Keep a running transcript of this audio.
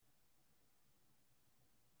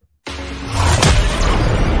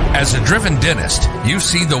As a driven dentist, you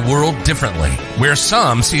see the world differently. Where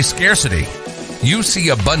some see scarcity, you see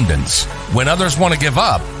abundance. When others want to give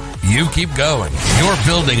up, you keep going. You're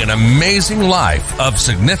building an amazing life of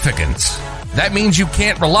significance. That means you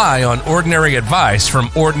can't rely on ordinary advice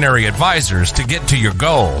from ordinary advisors to get to your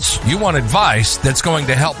goals. You want advice that's going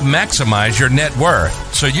to help maximize your net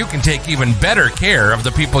worth so you can take even better care of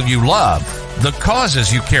the people you love, the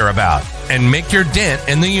causes you care about, and make your dent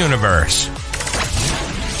in the universe.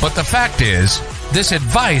 But the fact is, this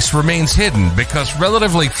advice remains hidden because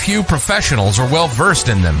relatively few professionals are well versed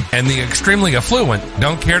in them, and the extremely affluent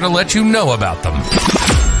don't care to let you know about them.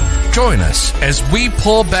 Join us as we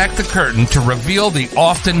pull back the curtain to reveal the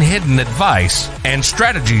often hidden advice and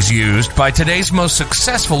strategies used by today's most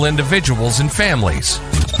successful individuals and families.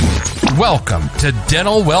 Welcome to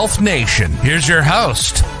Dental Wealth Nation. Here's your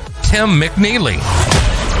host, Tim McNeely.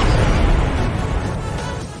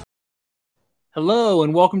 Hello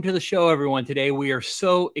and welcome to the show, everyone. Today we are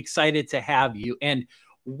so excited to have you. And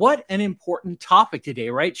what an important topic today,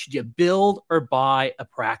 right? Should you build or buy a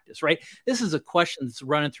practice, right? This is a question that's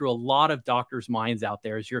running through a lot of doctors' minds out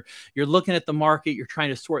there as you're looking at the market, you're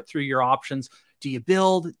trying to sort through your options. Do you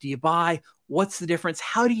build? Do you buy? What's the difference?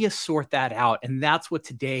 How do you sort that out? And that's what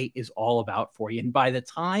today is all about for you. And by the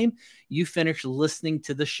time you finish listening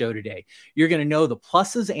to the show today, you're going to know the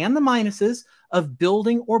pluses and the minuses of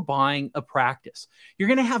building or buying a practice. You're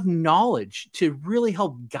going to have knowledge to really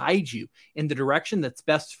help guide you in the direction that's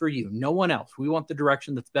best for you. No one else. We want the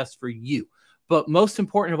direction that's best for you. But most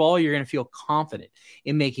important of all, you're going to feel confident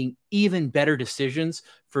in making even better decisions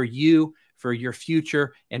for you, for your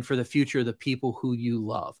future, and for the future of the people who you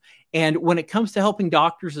love. And when it comes to helping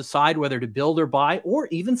doctors decide whether to build or buy or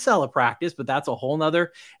even sell a practice, but that's a whole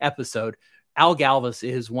nother episode, Al Galvis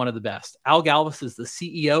is one of the best. Al Galvis is the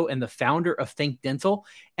CEO and the founder of Think Dental.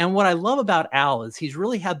 And what I love about Al is he's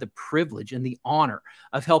really had the privilege and the honor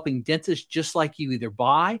of helping dentists just like you either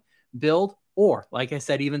buy, build, or, like I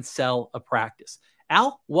said, even sell a practice.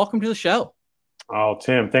 Al, welcome to the show. Oh,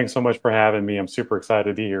 Tim, thanks so much for having me. I'm super excited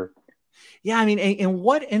to be here. Yeah, I mean, and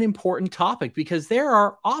what an important topic, because there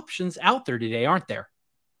are options out there today, aren't there?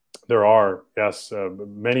 There are, yes,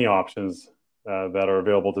 many options that are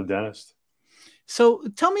available to dentists. So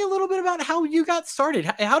tell me a little bit about how you got started.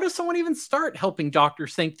 How does someone even start helping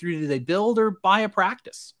doctors think through, do they build or buy a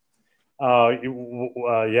practice?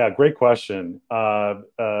 Yeah, great question.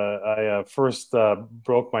 I first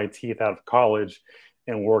broke my teeth out of college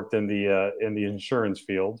and worked in the insurance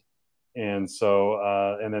field. And so,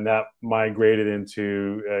 and then that migrated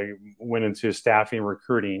went into staffing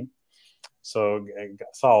recruiting. So I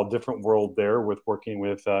saw a different world there with working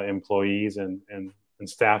with employees and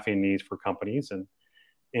staffing needs for companies,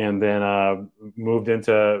 and then moved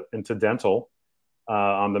into dental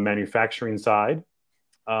on the manufacturing side,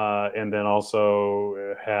 and then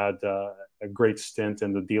also had a great stint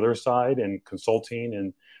in the dealer side and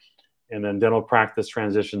consulting and then dental practice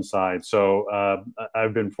transition side. So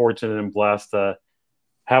I've been fortunate and blessed to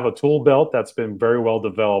have a tool belt that's been very well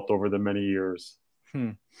developed over the many years.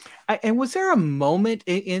 And was there a moment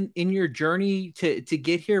in your journey to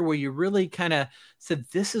get here where you really kind of said,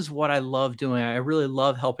 this is what I love doing? I really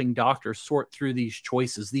love helping doctors sort through these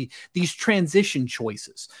choices, these transition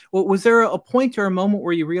choices. Well, was there a point or a moment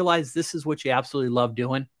where you realized this is what you absolutely love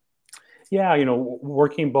doing? Yeah,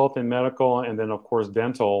 working both in medical and then, of course,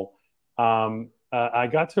 dental, I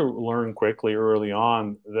got to learn quickly early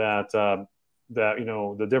on that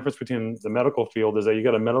the difference between the medical field is that you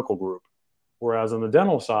got a medical group. Whereas on the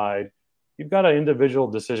dental side, you've got an individual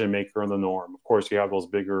decision maker in the norm. Of course, you have those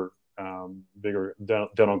bigger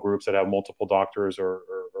dental groups that have multiple doctors or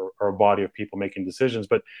a body of people making decisions.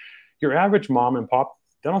 But your average mom and pop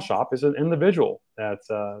dental shop is an individual that's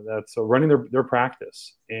running their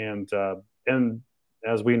practice. And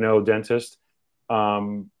as we know, dentists,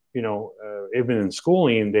 even in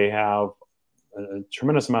schooling, they have a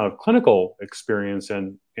tremendous amount of clinical experience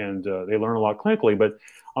and they learn a lot clinically. But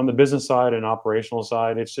on the business side and operational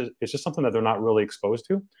side, it's just something that they're not really exposed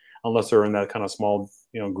to unless they're in that kind of small,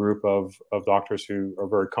 group of doctors who are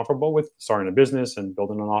very comfortable with starting a business and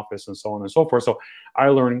building an office and so on and so forth. So I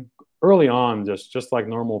learned early on, just like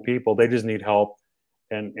normal people, they just need help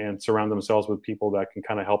and surround themselves with people that can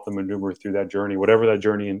kind of help them maneuver through that journey, whatever that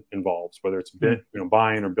journey involves, whether it's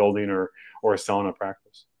buying or building or selling a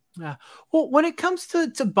practice. Yeah. Well, when it comes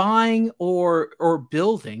to buying or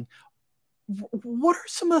building, what are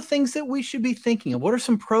some of the things that we should be thinking of? What are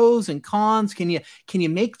some pros and cons? Can you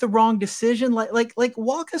make the wrong decision? Like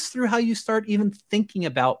walk us through how you start even thinking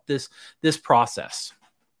about this process.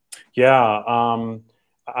 Yeah.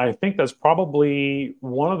 I think that's probably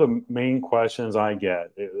one of the main questions I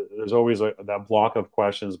get. There's always that block of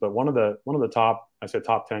questions, but one of the top, I said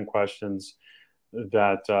top 10 questions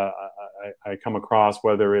that I come across,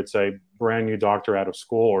 whether it's a brand new doctor out of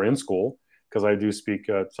school or in school, because I do speak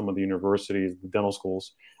at some of the universities, the dental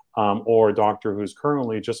schools, or a doctor who's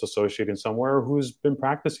currently just associating somewhere who's been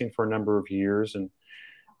practicing for a number of years, and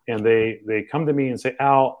they come to me and say,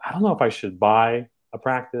 Al, I don't know if I should buy a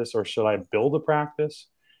practice or should I build a practice.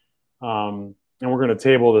 And we're going to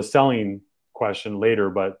table the selling question later,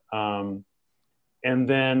 but and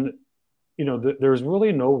then there's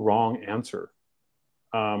really no wrong answer.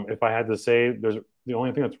 If I had to say, the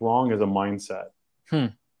only thing that's wrong is a mindset,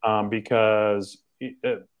 because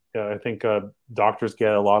I think doctors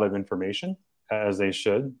get a lot of information, as they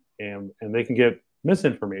should, and they can get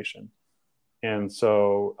misinformation. And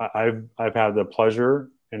so I've had the pleasure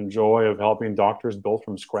and joy of helping doctors build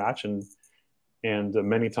from scratch, and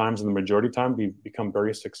many times, in the majority of time, become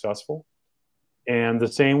very successful. And the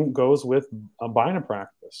same goes with buying a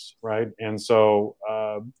practice, right? And so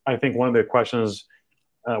I think one of the questions,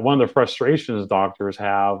 one of the frustrations doctors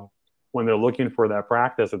have when they're looking for that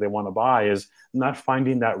practice that they want to buy is not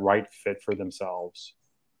finding that right fit for themselves,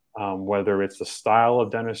 whether it's the style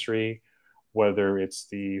of dentistry, whether it's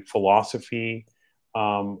the philosophy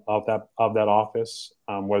of that office,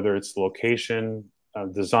 whether it's the location,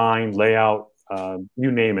 design, layout,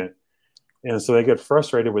 you name it. And so they get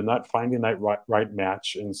frustrated with not finding that right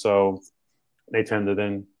match. And so they tend to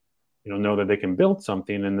then, know that they can build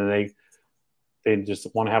something, and then they just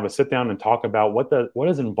want to have a sit down and talk about what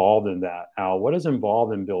is involved in that, Al, what is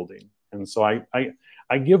involved in building. And so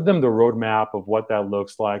I give them the roadmap of what that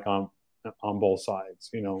looks like on both sides.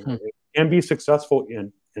 It can be successful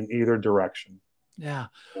in either direction. Yeah.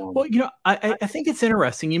 Well, I think it's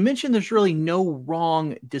interesting. You mentioned there's really no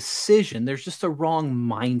wrong decision. There's just a wrong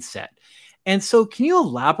mindset. And so can you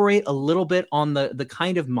elaborate a little bit on the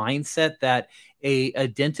kind of mindset that a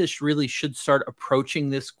dentist really should start approaching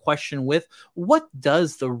this question with? What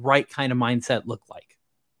does the right kind of mindset look like?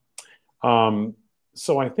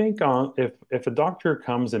 So I think if a doctor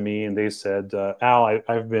comes to me and they said, Al,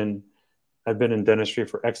 I've been in dentistry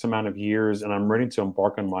for X amount of years, and I'm ready to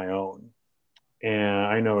embark on my own. And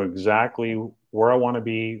I know exactly where I want to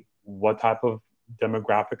be, what type of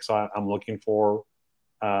demographics I'm looking for,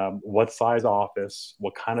 what size office,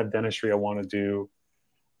 what kind of dentistry I want to do.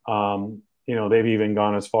 They've even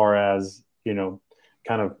gone as far as, kind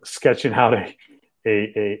of sketching out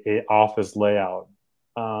a office layout.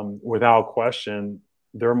 Without question,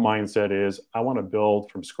 their mindset is, I want to build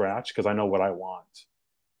from scratch because I know what I want.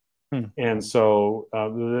 And so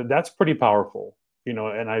that's pretty powerful,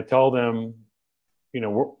 and I tell them,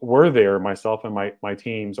 we're there, myself and my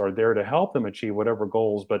teams are there to help them achieve whatever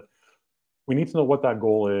goals, but we need to know what that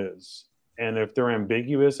goal is. And if they're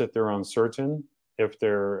ambiguous, if they're uncertain,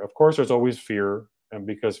 of course, there's always fear, and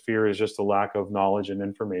because fear is just a lack of knowledge and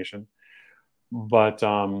information. But,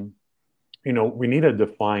 we need a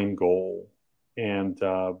defined goal. And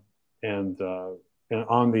on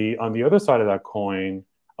the other side of that coin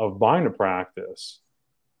of buying a practice,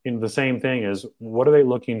 the same thing is, what are they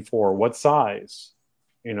looking for? What size?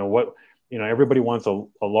 Everybody wants a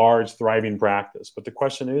large, thriving practice, but the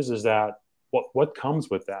question is that what comes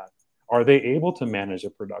with that? Are they able to manage a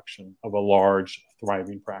production of a large,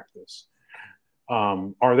 thriving practice?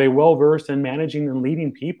 Are they well versed in managing and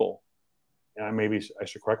leading people? And maybe I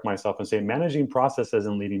should correct myself and say managing processes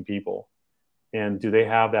and leading people. And do they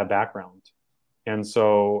have that background? And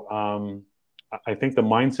so I think the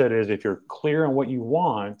mindset is, if you're clear on what you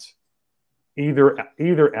want,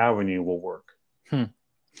 either avenue will work.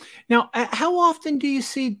 Now, how often do you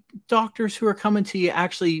see doctors who are coming to you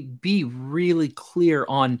actually be really clear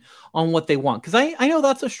on what they want? Because I know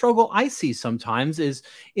that's a struggle I see sometimes is,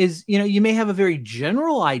 you may have a very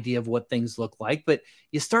general idea of what things look like, but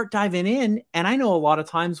you start diving in. And I know a lot of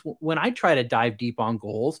times when I try to dive deep on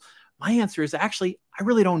goals, my answer is actually, I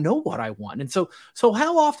really don't know what I want. And so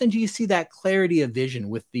how often do you see that clarity of vision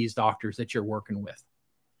with these doctors that you're working with?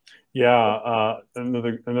 Yeah,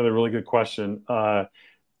 another really good question.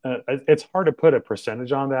 It's hard to put a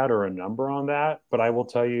percentage on that or a number on that, but I will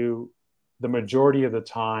tell you, the majority of the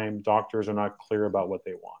time, doctors are not clear about what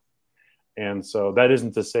they want. And so that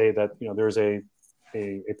isn't to say that, there's a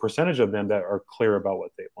percentage of them that are clear about what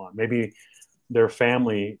they want. Maybe their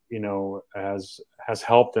family, has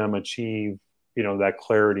helped them achieve, that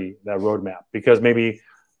clarity, that roadmap, because maybe,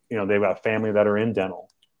 they've got family that are in dental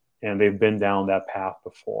and they've been down that path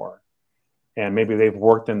before. And maybe they've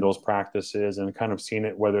worked in those practices and kind of seen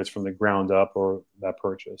it, whether it's from the ground up or that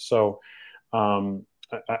purchase. So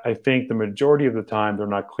I think the majority of the time they're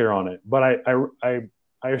not clear on it. But I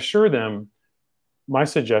assure them, my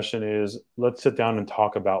suggestion is let's sit down and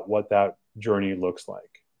talk about what that journey looks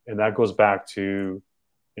like. And that goes back to,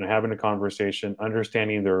 having a conversation,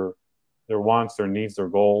 understanding their wants, their needs, their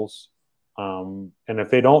goals. And if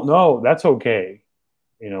they don't know, that's okay.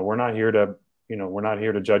 We're not here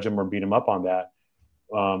to judge them or beat them up on that.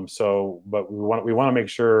 But we want to make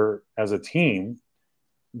sure as a team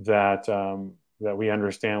that that we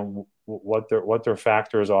understand what their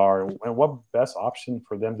factors are and what best option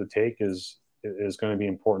for them to take is going to be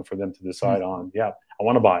important for them to decide on. Yeah, I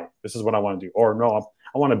want to buy. This is what I want to do, or no,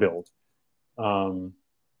 I want to build.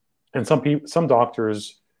 And some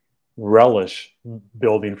doctors relish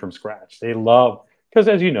building from scratch. They love, because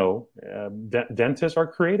as you know, dentists are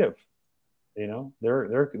creative.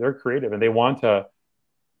 They're creative, and they want to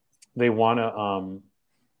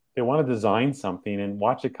design something and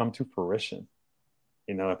watch it come to fruition.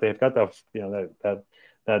 If they've got that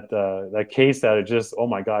case that it just, oh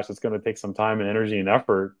my gosh, it's going to take some time and energy and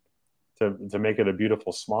effort to make it a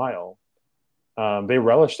beautiful smile. They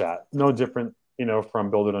relish that. No different, from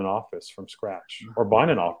building an office from scratch or buying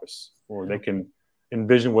an office, or they can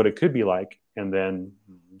envision what it could be like, and then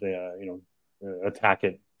they, attack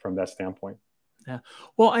it from that standpoint. Yeah.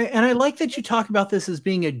 Well, I like that you talk about this as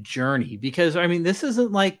being a journey, because I mean, this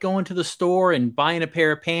isn't like going to the store and buying a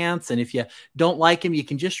pair of pants, and if you don't like them, you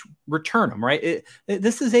can just return them, right?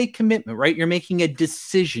 This is a commitment, right? You're making a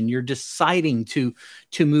decision. You're deciding to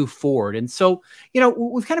move forward. And so,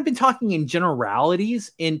 we've kind of been talking in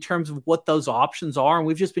generalities in terms of what those options are, and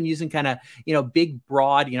we've just been using kind of, big,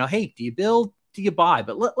 broad, hey, do you build? Do you buy?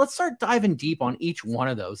 But let's start diving deep on each one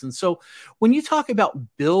of those. And so when you talk about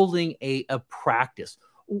building a practice,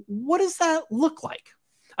 what does that look like?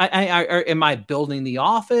 Am I building the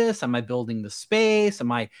office? Am I building the space?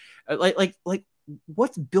 Am I like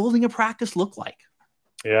what's building a practice look like?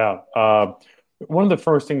 Yeah. One of the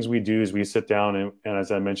first things we do is we sit down and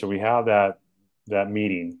as I mentioned, we have that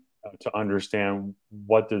meeting to understand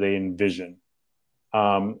what do they envision.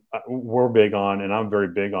 We're big on, and I'm very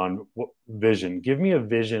big on vision. Give me a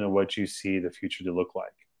vision of what you see the future to look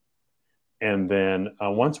like. And then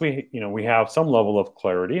once we have some level of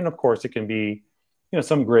clarity, and of course it can be,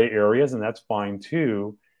 some gray areas, and that's fine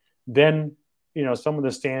too. Then, some of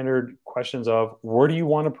the standard questions of where do you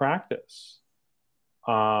want to practice?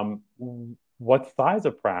 What size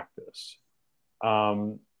of practice?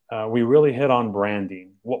 We really hit on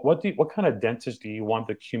branding. What kind of dentist do you want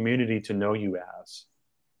the community to know you as?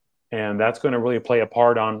 And that's going to really play a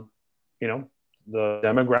part on, the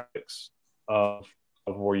demographics of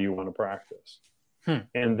where you want to practice.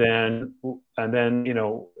 And then,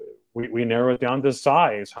 we narrow it down to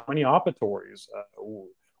size. How many operatories?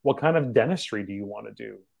 What kind of dentistry do you want to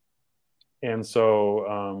do? And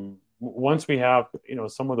so once we have,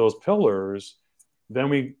 some of those pillars, then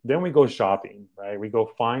we go shopping, right? We go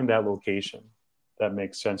find that location that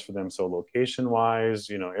makes sense for them. So location wise,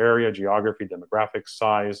 area, geography, demographics,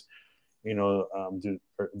 size, do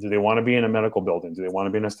they want to be in a medical building? Do they want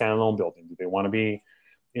to be in a standalone building? Do they want to be,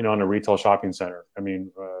 in a retail shopping center? I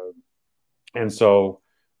mean, and so,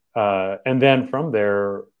 and then from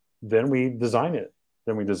there, then we design it.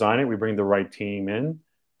 We bring the right team in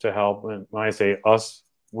to help. And when I say us,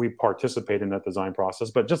 we participate in that design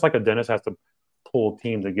process, but just like a dentist has to pull a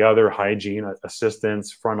team together, hygiene,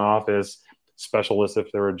 assistants, front office, specialists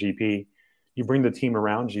if they're a GP, you bring the team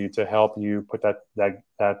around you to help you put that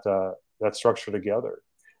structure together.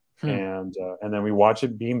 And then we watch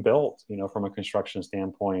it being built, from a construction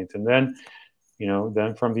standpoint. And then,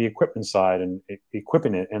 then from the equipment side and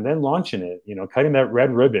equipping it and then launching it, cutting that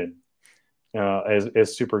red ribbon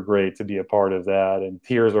is super great to be a part of that. And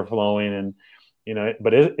tears are flowing and,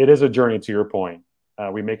 but it is a journey, to your point.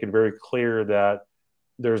 We make it very clear that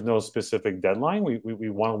there's no specific deadline. We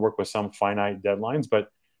want to work with some finite deadlines,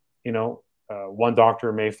 but, one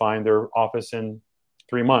doctor may find their office in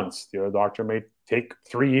 3 months. The other doctor may take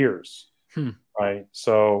 3 years, right?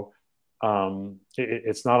 So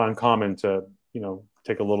it's not uncommon to,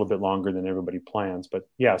 take a little bit longer than everybody plans. But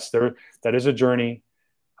yes, that is a journey.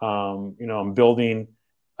 I'm building,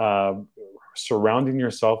 surrounding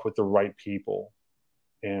yourself with the right people.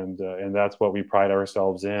 And that's what we pride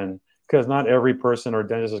ourselves in, because not every person or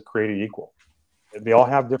dentist is created equal. They all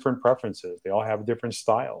have different preferences. They all have different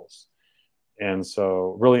styles. And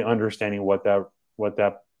so really understanding what that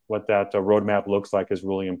roadmap looks like is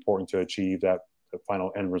really important to achieve that the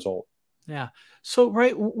final end result. Yeah. So,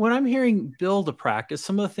 right, when I'm hearing build a practice,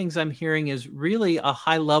 some of the things I'm hearing is really a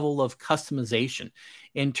high level of customization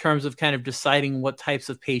in terms of kind of deciding what types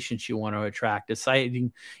of patients you want to attract,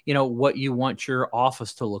 deciding, what you want your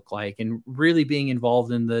office to look like, and really being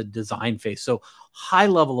involved in the design phase. So, high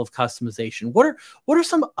level of customization. What are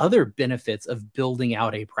some other benefits of building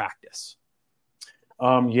out a practice?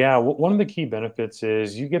 Yeah, one of the key benefits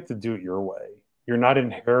is you get to do it your way. You're not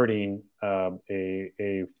inheriting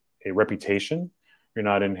a reputation. You're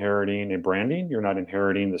not inheriting a branding. You're not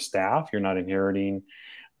inheriting the staff. You're not inheriting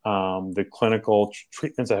the clinical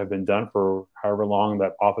treatments that have been done for however long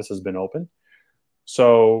that office has been open.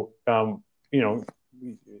 So, you know,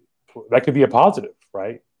 that could be a positive,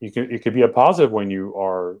 right? It could be a positive when you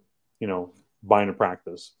are, buying a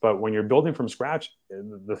practice, but when you're building from scratch,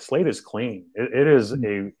 the slate is clean. It is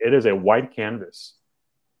a white canvas,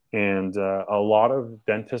 and a lot of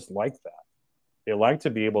dentists like that. They like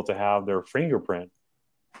to be able to have their fingerprint.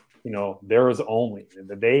 There is only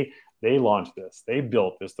they launched this, they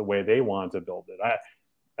built this the way they wanted to build it.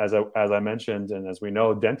 As I mentioned, and as we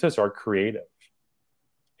know, dentists are creative.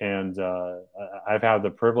 And I've had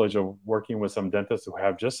the privilege of working with some dentists who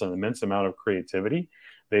have just an immense amount of creativity.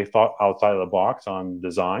 They thought outside of the box on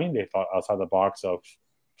design. They thought outside the box of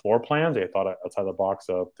floor plans. They thought outside the box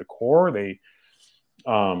of decor.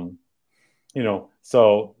 Um,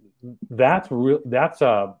 so that's real. That's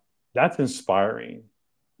inspiring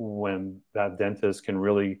when that dentist can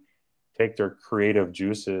really take their creative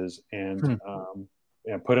juices and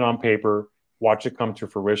put it on paper, watch it come to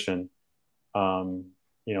fruition. Um,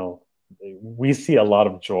 you know, we see a lot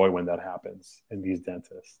of joy when that happens in these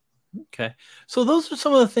dentists. Okay. So those are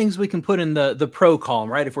some of the things we can put in the pro column,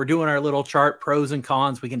 right? If we're doing our little chart, pros and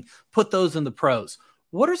cons, we can put those in the pros.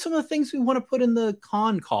 What are some of the things we want to put in the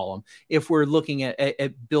con column if we're looking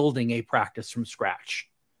at building a practice from scratch?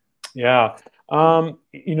 Yeah. We'll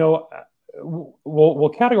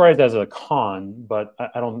categorize it as a con, but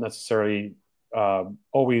I don't necessarily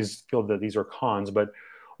always feel that these are cons. But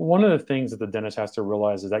one of the things that the dentist has to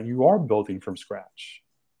realize is that you are building from scratch.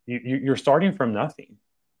 You're starting from nothing,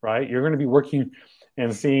 right? You're going to be working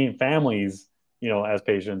and seeing families, as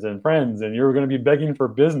patients and friends, and you're going to be begging for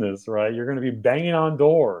business, right? You're going to be banging on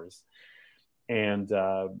doors, and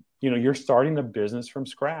you're starting a business from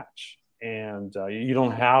scratch, and you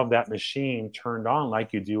don't have that machine turned on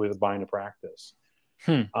like you do with buying a practice.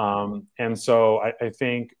 And so I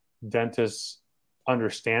think dentists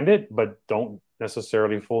understand it, but don't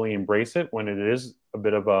necessarily fully embrace it when it is a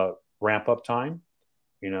bit of a ramp up time.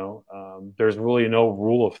 There's really no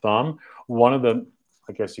rule of thumb. One of the,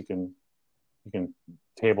 I guess you can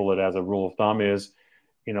table it as a rule of thumb is,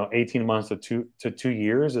 18 months to 2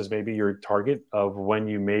 years is maybe your target of when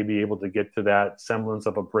you may be able to get to that semblance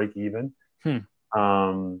of a break even.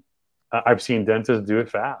 I've seen dentists do it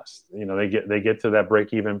fast. They get to that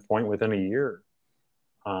break even point within a year.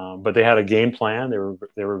 But they had a game plan. They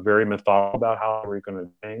were very methodical about how they were going to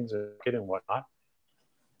do things and whatnot.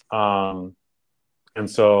 And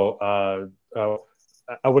so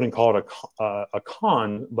I wouldn't call it a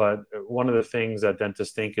con, but one of the things that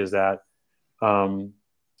dentists think is that,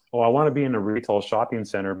 I want to be in a retail shopping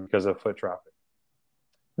center because of foot traffic.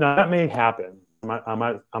 Now that may happen.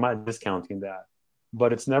 I'm not discounting that,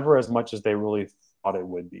 but it's never as much as they really thought it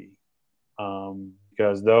would be.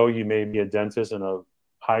 Because though you may be a dentist in a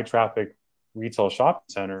high traffic retail shopping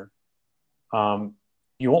center,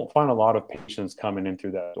 you won't find a lot of patients coming in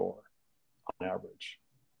through that door on average.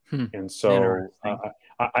 And so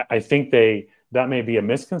I think that may be a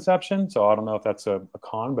misconception. So I don't know if that's a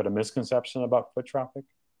con, but a misconception about foot traffic.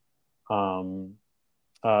 One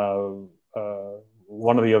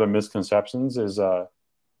of the other misconceptions is, I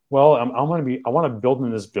want to build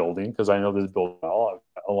in this building because I know this building well.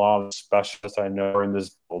 A lot of specialists I know are in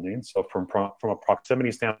this building. So from a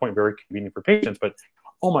proximity standpoint, very convenient for patients. But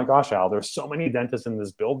oh my gosh, Al, there's so many dentists in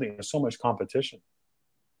this building. There's so much competition.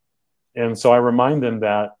 And so I remind them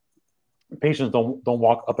that patients don't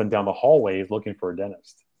walk up and down the hallways looking for a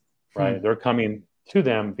dentist, right? They're coming to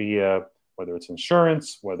them via whether it's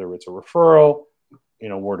insurance, whether it's a referral,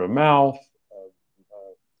 word of mouth,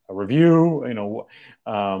 a review,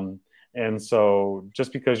 and so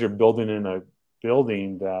just because you're building in a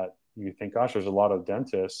building that you think, gosh, there's a lot of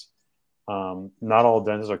dentists, not all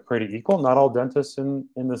dentists are created equal. Not all dentists in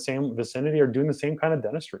the same vicinity are doing the same kind of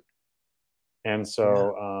dentistry. And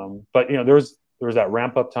so, but there's that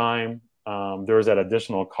ramp up time. There's that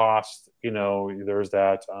additional cost. There's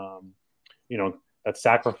that that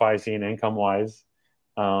sacrificing income wise.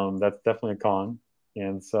 That's definitely a con.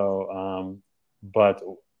 And so, but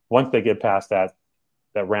once they get past that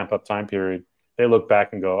ramp up time period, they look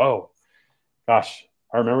back and go, oh, gosh,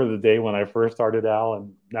 I remember the day when I first started, Al,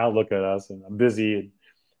 and now look at us, and I'm busy, and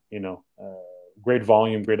you know, great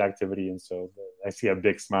volume, great activity, and so I see a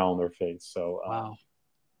big smile on their face. So, Wow.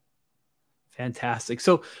 Fantastic.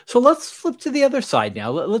 So let's flip to the other side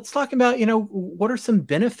now. Let's talk about, what are some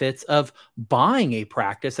benefits of buying a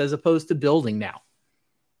practice as opposed to building now?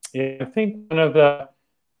 yeah,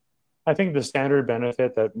 I think the standard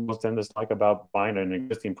benefit that most dentists like about buying an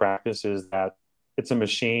existing practice is that it's a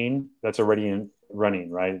machine that's already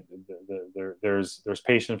running, right? There's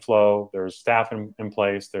patient flow, there's staff in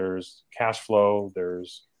place, there's cash flow,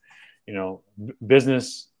 there's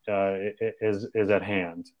business is at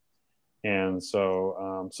hand, and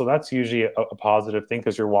so that's usually a positive thing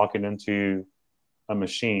because you're walking into a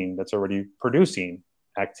machine that's already producing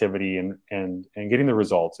activity and getting the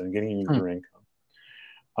results and getting your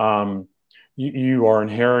income. You are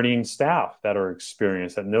inheriting staff that are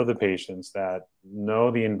experienced, that know the patients, that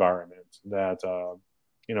know the environment, that, for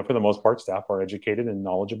the most part, staff are educated and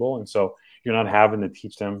knowledgeable. And so you're not having to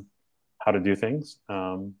teach them how to do things.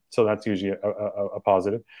 So that's usually a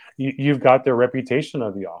positive. You've got the reputation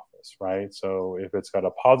of the office, right? So if it's got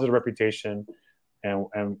a positive reputation and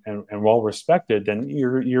well respected, then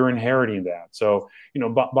you're inheriting that. So,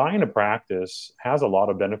 buying a practice has a lot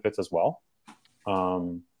of benefits as well.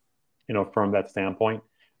 From that standpoint,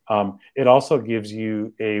 it also gives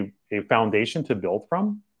you a foundation to build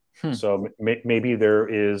from. So maybe there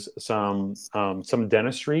is some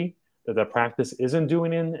dentistry that the practice isn't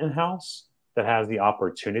doing in-house that has the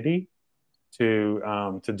opportunity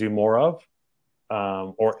to do more of,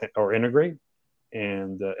 or integrate,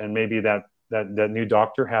 and maybe that new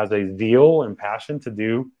doctor has a zeal and passion to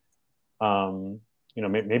do.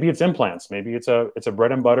 Maybe it's implants, maybe it's a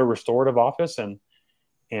bread and butter restorative office, and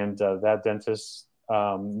that dentist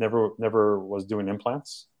never was doing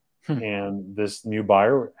implants, and this new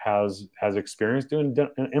buyer has experience doing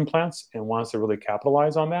implants and wants to really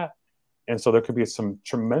capitalize on that. And so there could be some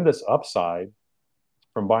tremendous upside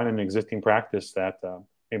from buying an existing practice that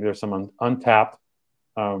maybe there's some untapped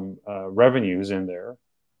revenues in there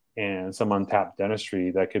and some untapped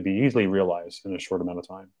dentistry that could be easily realized in a short amount of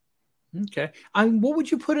time. Okay. What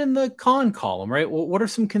would you put in the con column, right? What are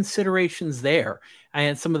some considerations there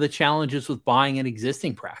and some of the challenges with buying an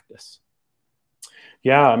existing practice?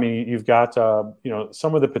 Yeah, I mean, you've got,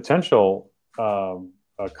 some of the potential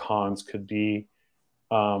cons could be,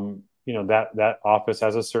 that office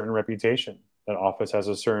has a certain reputation. That office has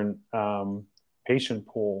a certain patient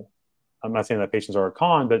pool. I'm not saying that patients are a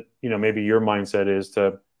con, but, maybe your mindset is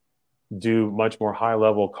to do much more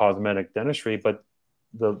high-level cosmetic dentistry, but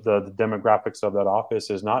the demographics of that office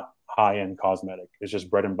is not high-end cosmetic. It's just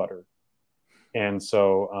bread and butter. And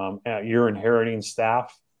so you're inheriting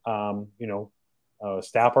staff.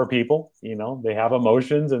 Staff are people. They have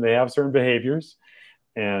emotions and they have certain behaviors,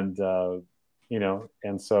 and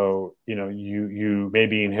and so you may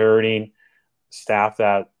be inheriting staff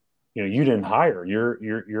that you didn't hire.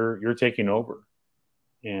 You're taking over,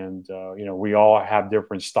 and we all have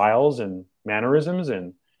different styles and mannerisms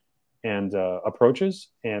and approaches,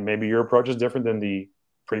 and maybe your approach is different than the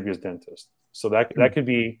previous dentist. So that could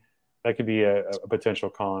be a potential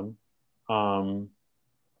con. And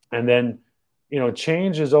then,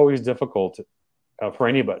 change is always difficult for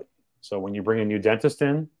anybody. So when you bring a new dentist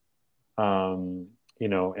in, and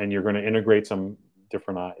you're going to integrate some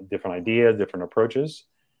different ideas, different approaches,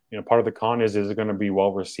 part of the con is it going to be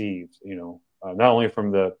well received, not only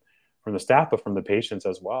from the staff, but from the patients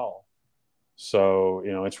as well. So,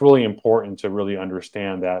 it's really important to really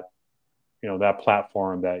understand that, that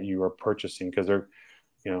platform that you are purchasing, because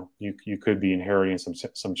you could be inheriting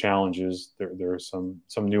some challenges. There are some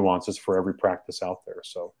nuances for every practice out there.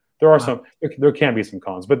 So there can be some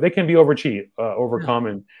cons, but they can be overcome,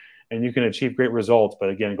 and you can achieve great results. But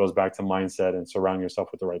again, it goes back to mindset and surrounding yourself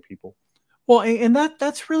with the right people. Well, and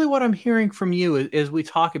that's really what I'm hearing from you as we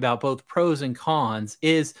talk about both pros and cons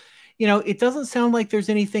is, it doesn't sound like there's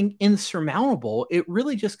anything insurmountable. It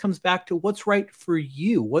really just comes back to what's right for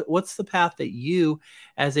you. What's the path that you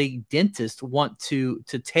as a dentist want to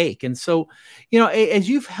take? And so, as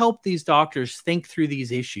you've helped these doctors think through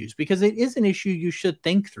these issues, because it is an issue you should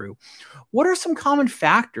think through, what are some common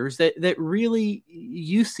factors that really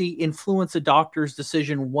you see influence a doctor's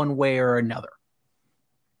decision one way or another?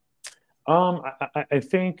 I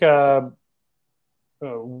think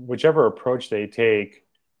whichever approach they take,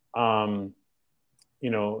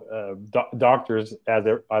 doctors,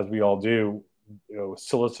 as we all do,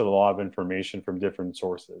 solicit a lot of information from different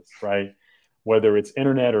sources, right? Whether it's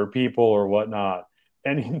internet or people or whatnot,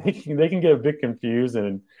 and they can get a bit confused,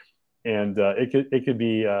 and it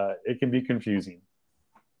can be confusing.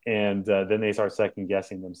 and then they start second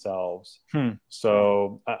guessing themselves. Hmm.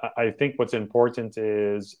 So I think what's important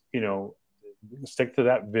is, stick to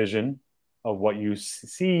that vision of what you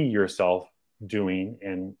see yourself doing,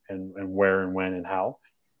 and where and when and how.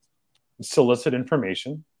 Solicit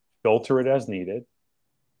information, filter it as needed,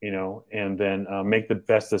 and then make the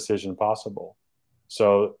best decision possible.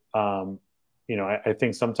 So, I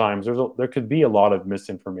think sometimes there could be a lot of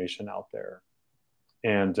misinformation out there,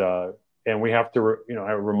 and we have to,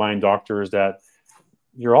 I remind doctors that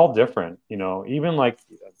you're all different. Even like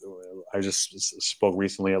I just spoke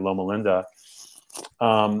recently at Loma Linda,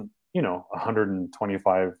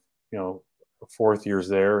 125, fourth years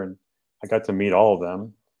there, and I got to meet all of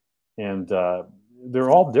them, and they're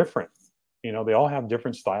all different. They all have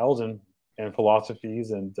different styles and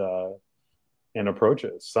philosophies and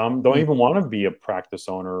approaches. Some don't even want to be a practice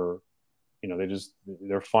owner.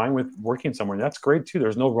 They're fine with working somewhere, and that's great too.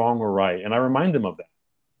 There's no wrong or right, and I remind them of that.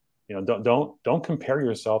 Don't compare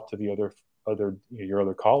yourself to the your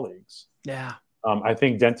other colleagues. Yeah. I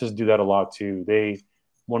think dentists do that a lot too.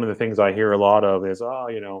 One of the things I hear a lot of is,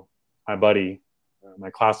 my buddy, my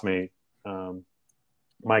classmate,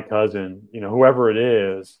 my cousin, whoever it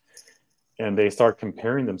is, and they start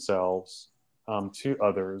comparing themselves to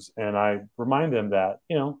others. And I remind them that,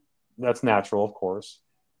 that's natural, of course,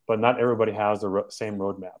 but not everybody has the same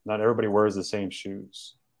roadmap. Not everybody wears the same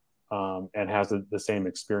shoes and has the same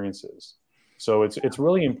experiences. So it's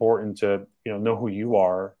really important to, know who you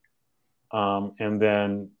are, and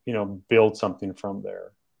then, build something from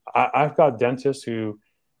there. I've got dentists who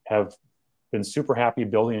have been super happy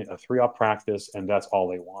building a 3-op practice, and that's all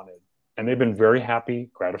they wanted. And they've been very happy,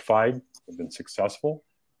 gratified, they've been successful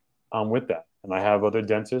with that. And I have other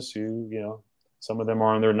dentists who, some of them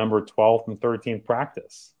are on their number 12th and 13th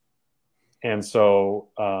practice. And so,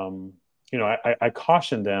 I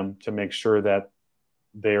caution them to make sure that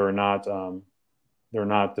they are not, they're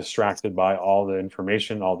not distracted by all the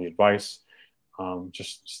information, all the advice,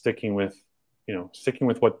 just sticking with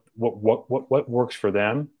what works for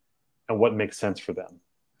them and what makes sense for them.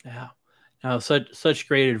 Yeah. No, such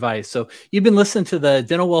great advice. So you've been listening to the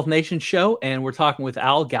Dental Wealth Nation show, and we're talking with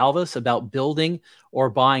Al Galvis about building or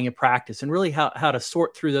buying a practice and really how to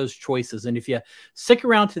sort through those choices. And if you stick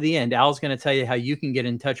around to the end, Al's going to tell you how you can get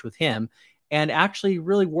in touch with him and actually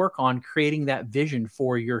really work on creating that vision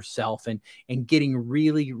for yourself and getting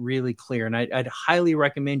really, really clear. And I'd highly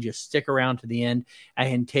recommend you stick around to the end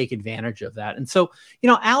and take advantage of that. And so,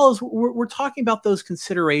 Al, we're talking about those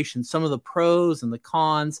considerations, some of the pros and the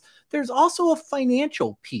cons. There's also a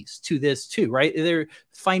financial piece to this too, right? There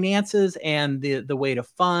finances and the way to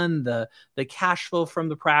fund the cash flow from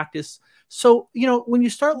the practice. So, when you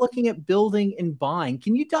start looking at building and buying,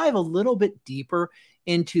 can you dive a little bit deeper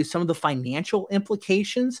into some of the financial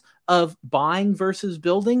implications of buying versus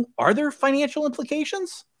building? Are there financial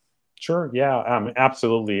implications? Sure. Yeah,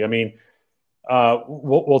 absolutely. I mean,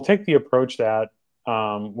 we'll take the approach that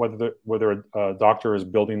whether a doctor is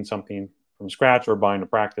building something from scratch or buying a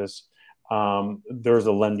practice, there's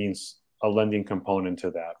a lending component to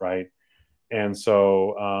that, right? And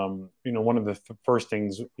so, one of the first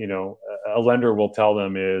things, a lender will tell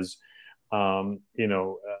them is,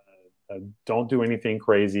 don't do anything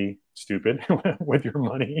crazy, stupid with your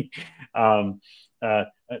money.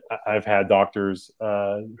 I've had doctors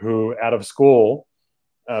who, out of school,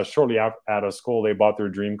 shortly out of school, they bought their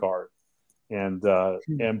dream car, and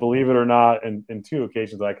believe it or not, in 2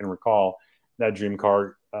 occasions I can recall, that dream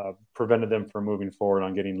car prevented them from moving forward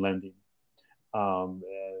on getting lending.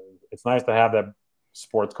 It's nice to have that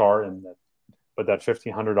sports car, but that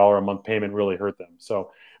 $1,500 a month payment really hurt them.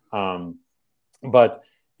 So, but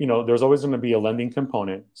there's always going to be a lending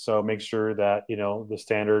component. So make sure that, the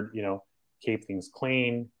standard, keep things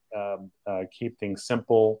clean, keep things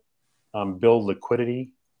simple, build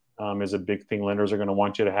liquidity is a big thing. Lenders are going to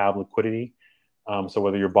want you to have liquidity. So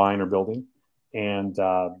whether you're buying or building, and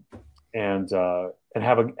have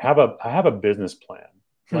a business plan.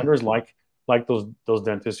 Lenders like those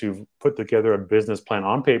dentists who've put together a business plan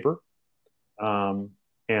on paper, and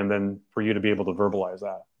then for you to be able to verbalize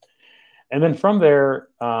that. And then from there,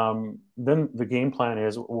 then the game plan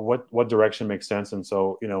is what direction makes sense. And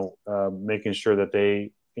so, making sure that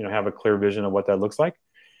they, have a clear vision of what that looks like.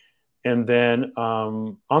 And then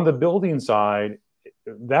on the building side,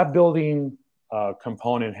 that building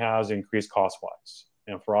component has increased cost-wise,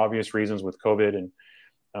 for obvious reasons with COVID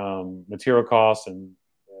and material costs and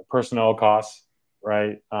personnel costs,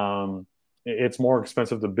 right? It's more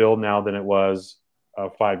expensive to build now than it was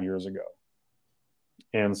 5 years ago.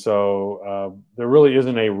 And so there really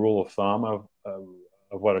isn't a rule of thumb of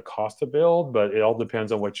what it costs to build, but it all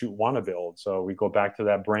depends on what you want to build. So we go back to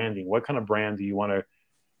that branding. What kind of brand do you want to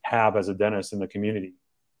have as a dentist in the community?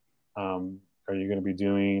 Are you going to be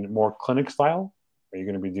doing more clinic style? Are you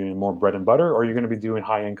going to be doing more bread and butter? Or are you going to be doing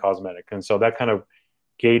high-end cosmetic? And so that kind of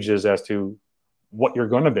gauges as to what you're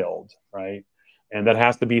going to build, right? And that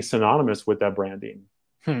has to be synonymous with that branding.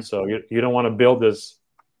 So you don't want to build this,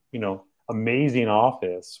 amazing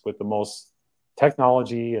office with the most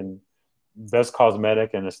technology and best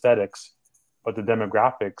cosmetic and aesthetics, but the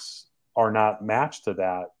demographics are not matched to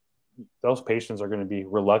that. Those patients are going to be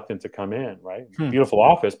reluctant to come in, right? Beautiful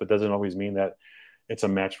office, but doesn't always mean that it's a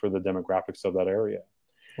match for the demographics of that area.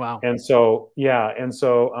 Wow. And so,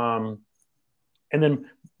 and then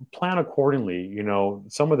plan accordingly.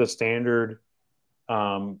 Some of the standard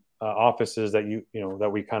offices that that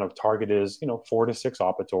we kind of target is 4 to 6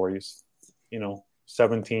 operatories,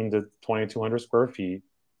 17 to 2,200 square feet.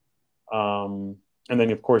 And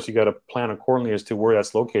then of course you got to plan accordingly as to where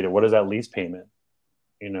that's located. What is that lease payment?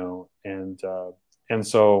 And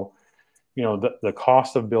so the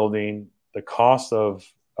cost of building, the cost of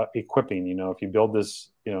equipping. If you build this,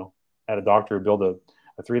 at a doctor who build a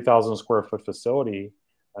 3,000 square foot facility,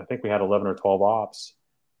 I think we had 11 or 12 ops.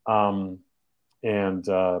 The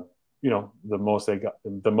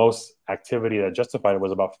most activity that justified it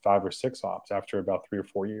was about 5 or 6 ops after about 3 or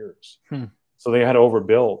 4 years. So they had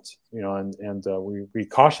overbuilt, and we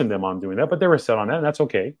cautioned them on doing that, but they were set on that, and that's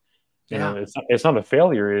okay. It's not a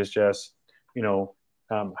failure. It's just, how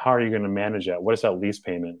are you going to manage that? What is that lease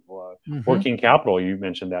payment? Working capital, you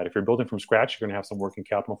mentioned that. If you're building from scratch, you're going to have some working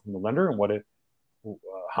capital from the lender, and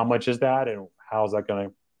how much is that, and how is that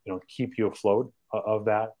going to keep you afloat of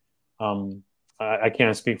that? I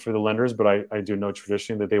can't speak for the lenders, but I do know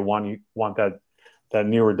traditionally that they want that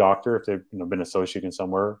newer doctor, if they've been associating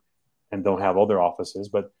somewhere and don't have other offices,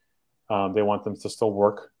 but they want them to still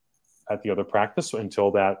work at the other practice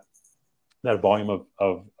until that volume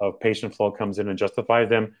of patient flow comes in and justifies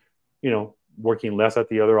them, working less at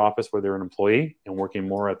the other office where they're an employee and working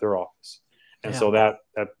more at their office. And so that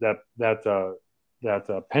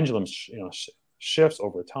pendulum shifts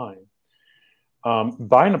over time.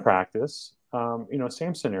 Buying a practice,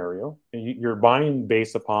 same scenario. You're buying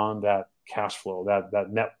based upon that cash flow,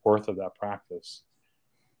 that net worth of that practice.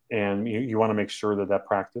 And you want to make sure that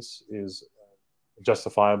practice is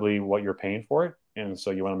justifiably what you're paying for it. And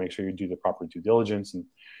so you want to make sure you do the proper due diligence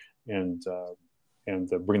and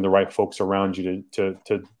bring the right folks around you to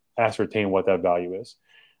ascertain what that value is.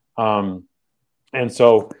 And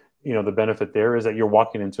so, the benefit there is that you're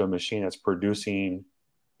walking into a machine that's producing,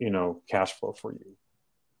 cash flow for you.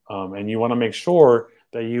 And you want to make sure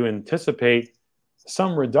that you anticipate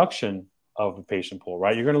some reduction of the patient pool,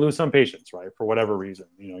 right? You're going to lose some patients, right? For whatever reason,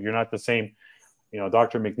 you're not the same,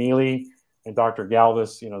 Dr. McNeely and Dr.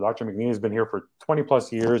 Galvis. Dr. McNeely has been here for 20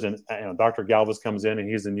 plus years, and Dr. Galvis comes in and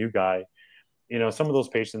he's a new guy. Some of those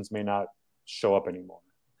patients may not show up anymore.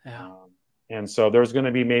 Yeah. And so there's going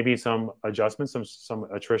to be maybe some adjustments, some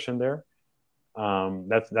attrition there.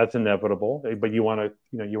 That's inevitable, but you want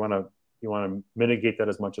to mitigate that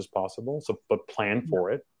as much as possible. So, but plan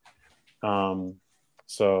for it. And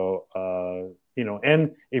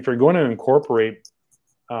if you're going to incorporate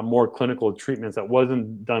more clinical treatments that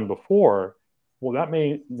wasn't done before, well, that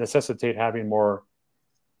may necessitate having more,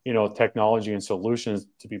 technology and solutions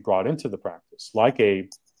to be brought into the practice, like a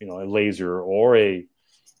laser or a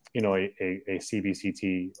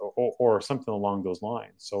CBCT or something along those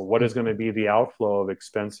lines. So what is going to be the outflow of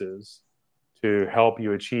expenses to help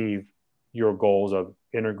you achieve your goals of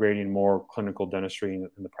integrating more clinical dentistry in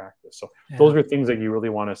the practice? So those are things that you really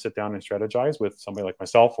want to sit down and strategize with somebody like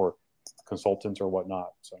myself or consultants or whatnot.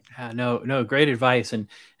 So no, great advice. And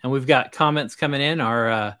we've got comments coming in.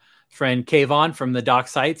 Our friend Kayvon from the Doc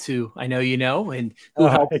Sites, who I know and who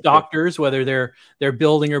helps doctors, whether they're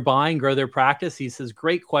building or buying, grow their practice. He says,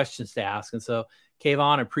 great questions to ask. And so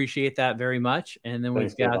Kayvon, appreciate that very much. And then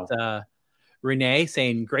we've got Renee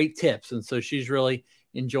saying great tips. And so she's really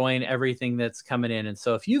enjoying everything that's coming in. And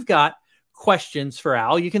so if you've got questions for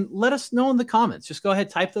Al, you can let us know in the comments. Just go ahead,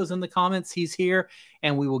 type those in the comments. He's here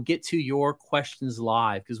and we will get to your questions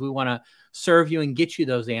live because we want to serve you and get you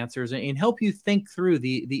those answers and help you think through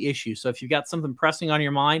the issue. So if you've got something pressing on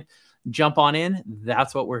your mind, jump on in.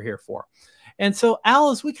 That's what we're here for. And so Al,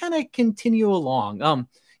 as we kind of continue along,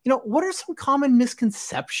 what are some common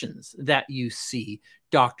misconceptions that you see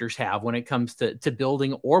doctors have when it comes to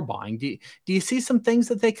building or buying? Do you see some things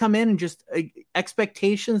that they come in and just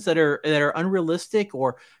expectations that are unrealistic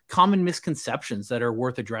or common misconceptions that are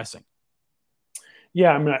worth addressing?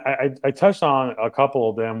 Yeah, I mean, I touched on a couple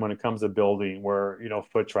of them when it comes to building where,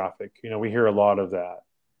 foot traffic, we hear a lot of that.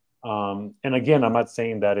 And again, I'm not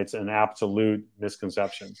saying that it's an absolute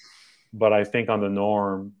misconception, but I think on the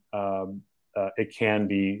norm, it can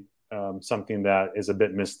be something that is a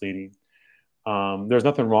bit misleading. There's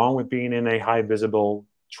nothing wrong with being in a high visible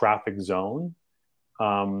traffic zone.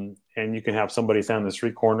 And you can have somebody stand on the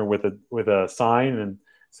street corner with a sign and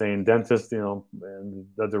saying dentist, in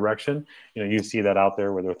the direction. You see that out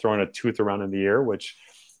there where they're throwing a tooth around in the air, which,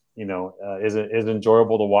 is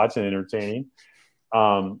enjoyable to watch and entertaining.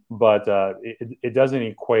 But it doesn't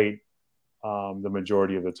equate the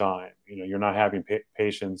majority of the time. You're not having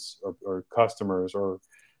patients or customers or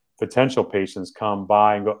potential patients come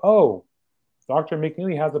by and go, "Oh, Dr.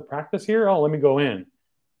 McNeely has a practice here. Oh, let me go in."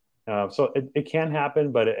 So it can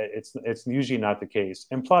happen, but it's usually not the case.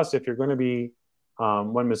 And plus, if you're going to be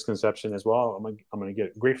one misconception as well, I'm going to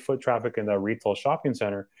get great foot traffic in the retail shopping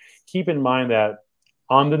center. Keep in mind that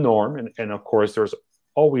on the norm, and of course, there's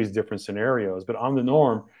always different scenarios, but on the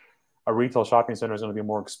norm, a retail shopping center is going to be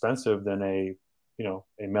more expensive than a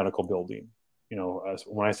medical building.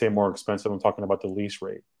 When I say more expensive, I'm talking about the lease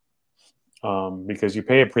rate, because you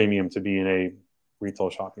pay a premium to be in a retail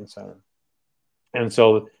shopping center. And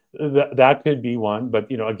so that could be one,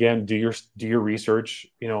 but again, do your research,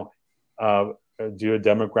 do a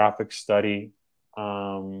demographic study,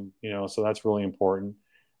 so that's really important.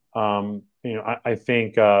 I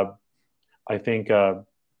think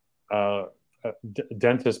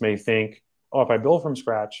dentists may think, oh, if I build from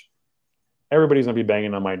scratch, everybody's going to be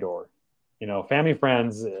banging on my door. Family,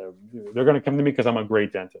 friends, they're going to come to me because I'm a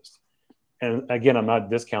great dentist. And again, I'm not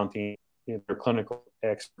discounting their clinical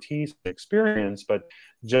expertise, experience, but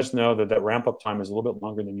just know that ramp up time is a little bit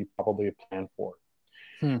longer than you probably planned for.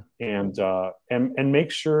 And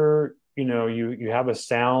make sure you have a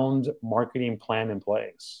sound marketing plan in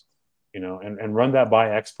place, and run that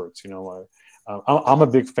by experts. I'm a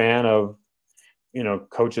big fan of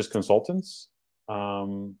coaches, consultants.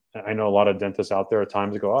 I know a lot of dentists out there at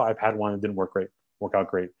times go, "Oh, I've had one, it didn't work out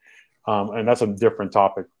great," and that's a different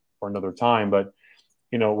topic for another time. But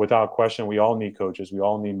without question, we all need coaches. We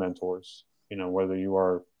all need mentors. Whether you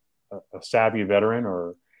are a savvy veteran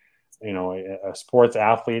or a sports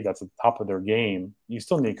athlete that's at the top of their game, you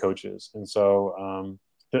still need coaches. And so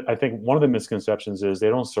I think one of the misconceptions is they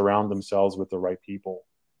don't surround themselves with the right people.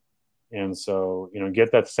 And so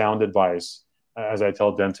get that sound advice. As I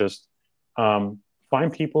tell dentists,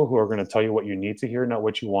 find people who are going to tell you what you need to hear, not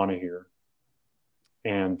what you want to hear.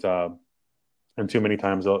 And too many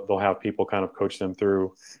times they'll have people kind of coach them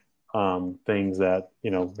through things that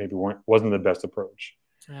maybe wasn't the best approach.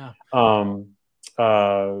 Yeah.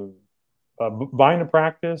 Buying a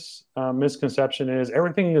practice, misconception is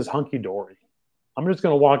everything is hunky dory. I'm just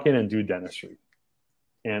going to walk in and do dentistry,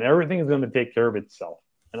 and everything is going to take care of itself.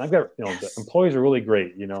 And I've got the employees are really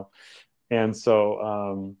great, and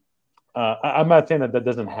so I'm not saying that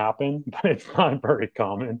doesn't happen, but it's not very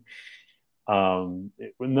common.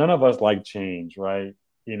 None of us like change, right?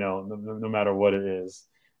 No matter what it is.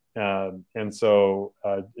 And so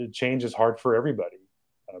change is hard for everybody,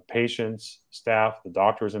 patients, staff, the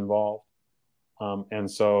doctors involved. And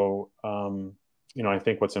so, I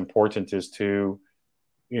think what's important is to,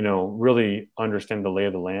 really understand the lay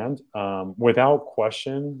of the land. Without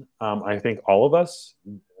question, I think all of us,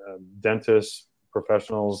 dentists,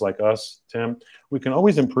 professionals like us, Tim, we can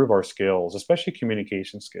always improve our skills, especially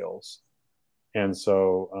communication skills. And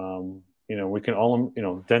so, we can all,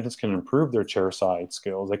 dentists can improve their chairside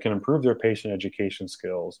skills. They can improve their patient education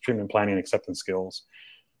skills, treatment planning, acceptance skills.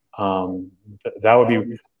 That would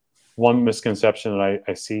be one misconception that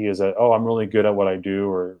I see is that, oh, I'm really good at what I do,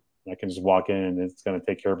 or I can just walk in and it's going to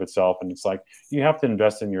take care of itself. And it's like, you have to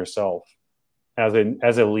invest in yourself as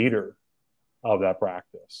a leader of that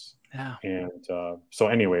practice. Yeah. And so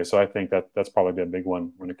I think that's probably a big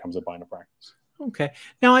one when it comes to buying a practice. Okay.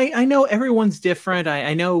 Now I know everyone's different.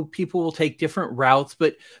 I know people will take different routes,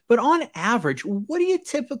 but on average, what do you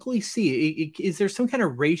typically see? Is there some kind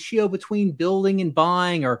of ratio between building and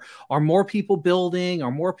buying, or are more people building, or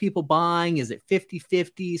more people buying? Is it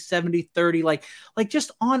 50-50, 70-30? Like just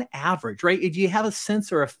on average, right? Do you have a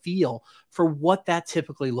sense or a feel for what that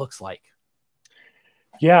typically looks like?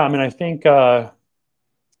 Yeah. I mean, I think,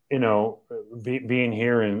 being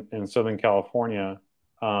here in Southern California,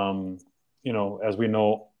 as we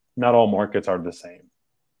know, not all markets are the same,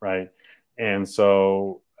 right? And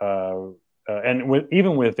so,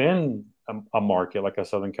 even within a market like a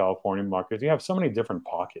Southern California market, you have so many different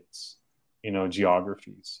pockets,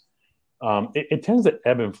 geographies. It tends to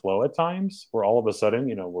ebb and flow at times, where all of a sudden,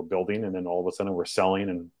 we're building, and then all of a sudden we're selling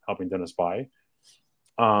and helping dentists buy.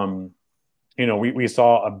 We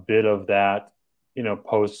saw a bit of that,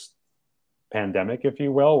 post pandemic, if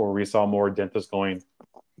you will, where we saw more dentists going,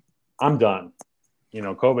 I'm done.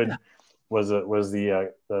 COVID was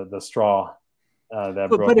the straw that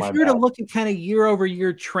broke But if my you were to back. look at kind of year over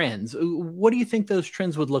year trends, what do you think those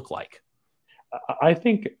trends would look like? I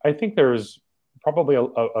think there's probably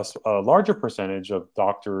a larger percentage of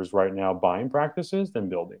doctors right now buying practices than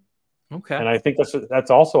building. Okay. And I think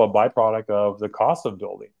that's also a byproduct of the cost of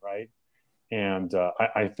building, right? And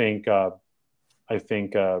I think but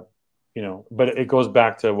it goes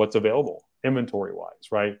back to what's available inventory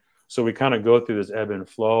wise, right? So we kind of go through this ebb and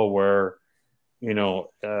flow where,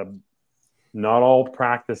 not all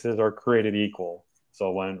practices are created equal.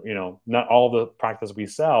 So when, not all the practices we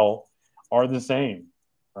sell are the same,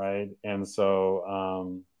 right? And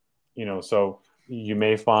so, so you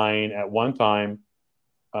may find at one time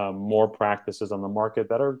more practices on the market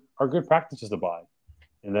that are good practices to buy.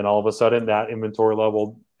 And then all of a sudden that inventory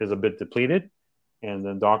level is a bit depleted. And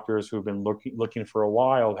then doctors who've been looking for a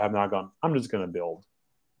while have not gone, I'm just going to build.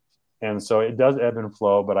 And so it does ebb and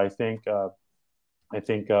flow, but I think post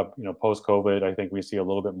COVID, I think we see a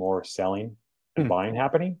little bit more selling and buying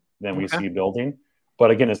happening than we see building.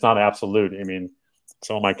 But again, it's not absolute. I mean,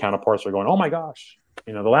 some of my counterparts are going, oh my gosh,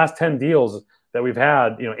 the last 10 deals that we've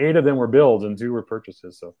had, 8 of them were builds and 2 were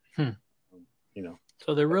purchases. So,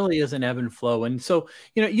 So there really is an ebb and flow. And so,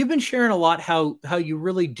 you've been sharing a lot how you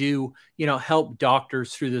really do, help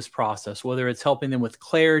doctors through this process, whether it's helping them with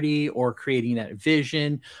clarity or creating that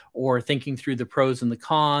vision or thinking through the pros and the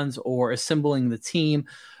cons or assembling the team.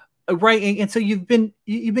 Right. And so you've been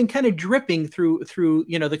kind of dripping through,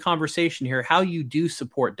 the conversation here, how you do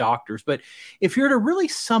support doctors. But if you're to really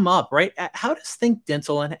sum up, right, how does Think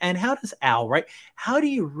Dental and how does Al, right, how do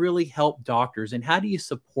you really help doctors and how do you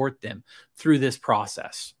support them through this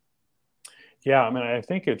process? Yeah, I mean, I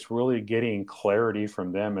think it's really getting clarity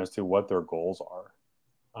from them as to what their goals are.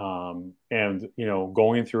 And,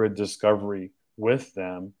 going through a discovery with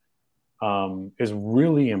them is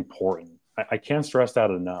really important. I can't stress that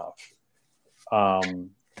enough,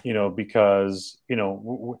 because,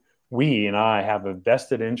 we and I have a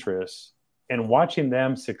vested interest in watching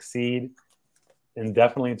them succeed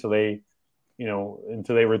indefinitely until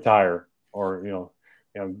they retire or,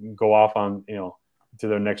 go off on, to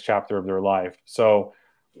their next chapter of their life. So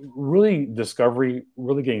really discovery,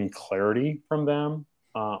 really getting clarity from them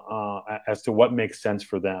as to what makes sense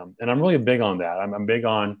for them. And I'm really big on that. I'm big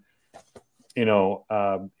on,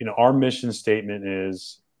 our mission statement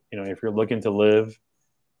is, if you're looking to live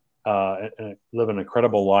an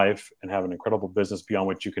incredible life and have an incredible business beyond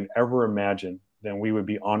what you can ever imagine, then we would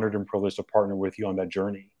be honored and privileged to partner with you on that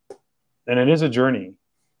journey. And it is a journey.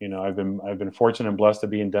 I've been fortunate and blessed to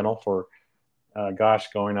be in dental for,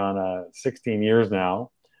 going on 16 years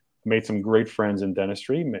now. Made some great friends in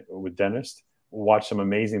dentistry with dentists. Watched some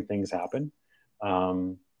amazing things happen.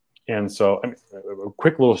 And so, a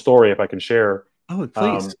quick little story, if I can share. Oh,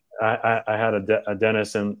 please. I had a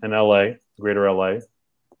dentist in LA, greater LA,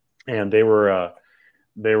 and they were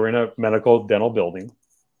in a medical dental building,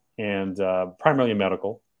 and primarily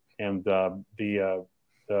medical. And the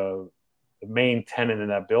main tenant in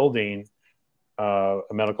that building, a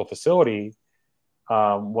medical facility,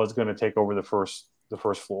 was going to take over the first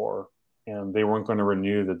floor, and they weren't going to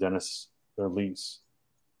renew their lease,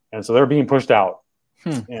 and so they're being pushed out.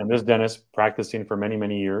 And this dentist, practicing for many,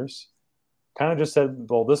 many years, kind of just said,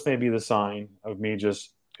 well, this may be the sign of me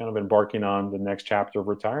just kind of embarking on the next chapter of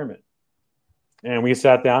retirement. And we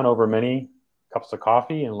sat down over many cups of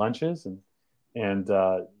coffee and lunches, and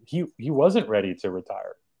he wasn't ready to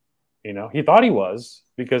retire. He thought he was,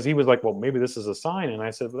 because he was like, well, maybe this is a sign. And I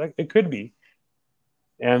said, well, it could be.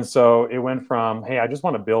 And so it went from, hey, I just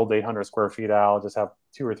want to build 800 square feet out, just have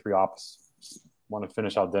 2 or 3 offices, want to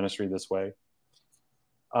finish out dentistry this way.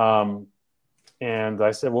 And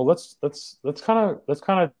I said, well, let's kind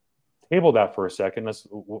of table that for a second.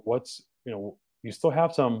 You still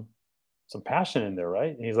have some passion in there,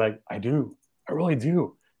 right? And he's like, I do, I really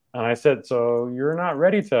do. And I said, so you're not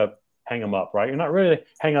ready to hang them up, right? You're not ready to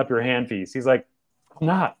hang up your hand piece. He's like, I'm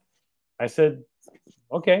not. I said,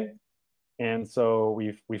 okay. And so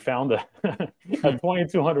we found a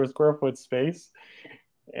 2,200 square foot space,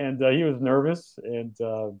 and he was nervous. And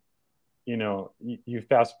you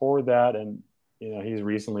fast forward that, and he's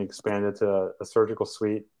recently expanded to a surgical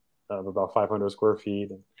suite of about 500 square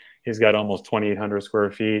feet, and he's got almost 2,800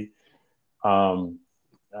 square feet,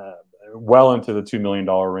 well into the $2 million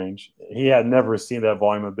range. He had never seen that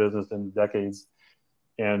volume of business in decades,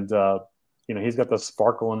 and he's got the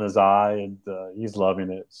sparkle in his eye, and he's loving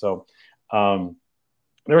it. So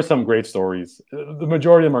there are some great stories. The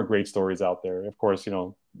majority of them are great stories out there. Of course,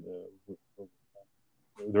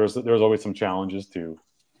 there's always some challenges too,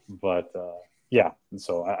 but yeah. And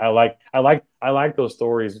so I like those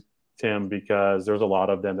stories, Tim, because there's a lot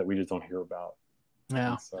of them that we just don't hear about.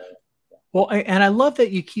 Yeah. So, well, and I love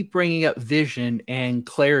that you keep bringing up vision and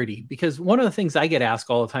clarity, because one of the things I get asked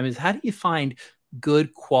all the time is, how do you find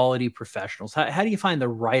good quality professionals? How do you find the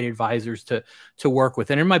right advisors to work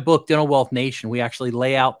with? And in my book, Dental Wealth Nation, we actually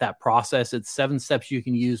lay out that process. It's 7 steps you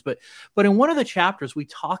can use. But in one of the chapters, we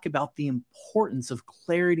talk about the importance of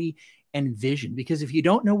clarity and vision, because if you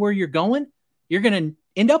don't know where you're going, you're going to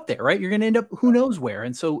end up there, right? You're going to end up who knows where.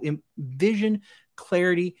 And so vision,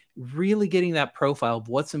 clarity, really getting that profile of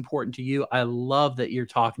what's important to you. I love that you're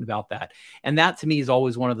talking about that. And that to me is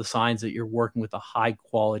always one of the signs that you're working with a high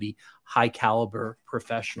quality, high caliber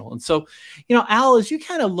professional. And so, Al, as you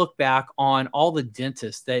kind of look back on all the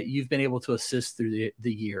dentists that you've been able to assist through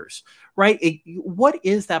the years, right? What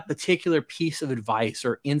is that particular piece of advice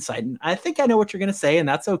or insight? And I think I know what you're going to say, and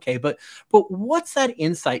that's okay. But what's that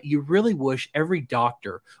insight you really wish every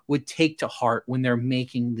doctor would take to heart when they're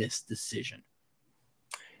making this decision?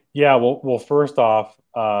 Yeah, well, first off,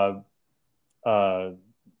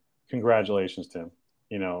 congratulations, Tim,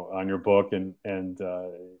 on your book, and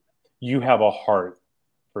you have a heart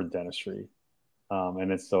for dentistry.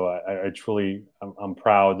 And it's so I truly, I'm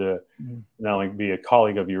proud to not only be a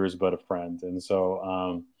colleague of yours, but a friend. And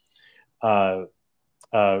so,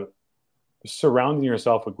 surrounding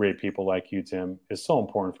yourself with great people like you, Tim, is so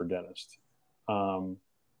important for dentists.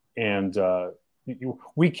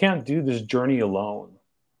 We can't do this journey alone.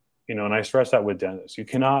 And I stress that with dentists. You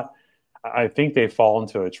cannot, I think they fall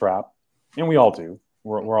into a trap, and we all do.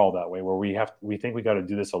 We're all that way, where we think we got to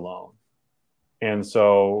do this alone. And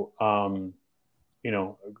so,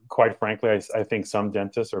 quite frankly, I think some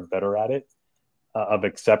dentists are better at it, of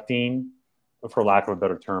accepting, for lack of a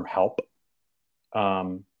better term, help.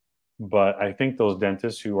 But I think those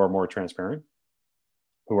dentists who are more transparent,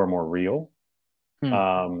 who are more real,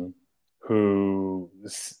 who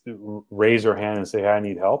raise their hand and say, "Hey, I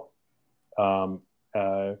need help,"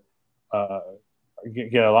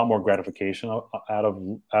 get a lot more gratification out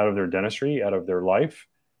of their dentistry, out of their life.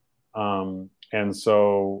 And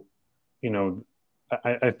so,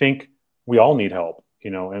 I think we all need help,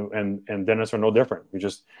 and dentists are no different. You're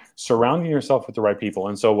just surrounding yourself with the right people.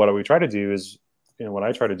 And so what we try to do is, what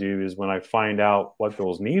I try to do is, when I find out what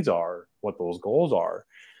those needs are, what those goals are,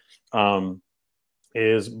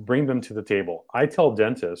 is bring them to the table. I tell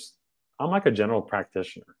dentists, I'm like a general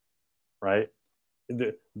practitioner, right?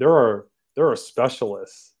 There are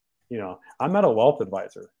specialists. I'm not a wealth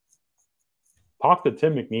advisor. Talk to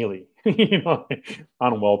Tim McNeely,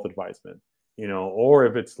 on wealth advisement, or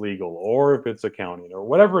if it's legal, or if it's accounting, or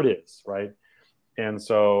whatever it is, right? And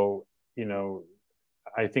so,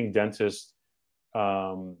 I think dentists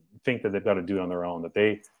think that they've got to do it on their own,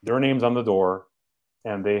 that their name's on the door,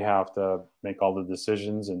 and they have to make all the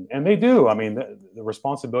decisions, and they do. I mean, the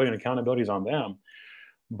responsibility and accountability is on them.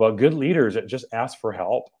 But good leaders just ask for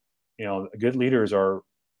help. Good leaders are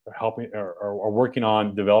helping, are working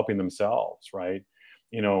on developing themselves, right?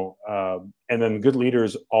 And then good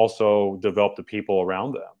leaders also develop the people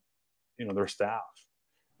around them, their staff.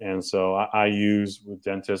 And so I use with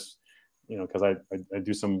dentists, because I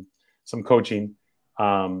do some coaching.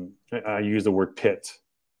 I use the word PIT,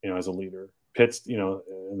 as a leader. PIT's,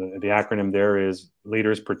 the acronym there is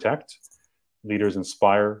leaders protect, leaders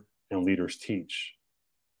inspire, and leaders teach.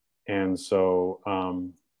 And so,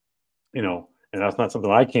 and that's not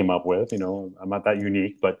something I came up with, I'm not that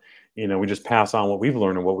unique, but, we just pass on what we've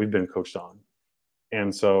learned and what we've been coached on.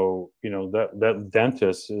 And so, that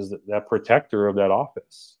dentist is that protector of that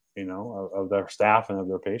office, of their staff and of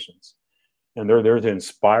their patients. And they're there to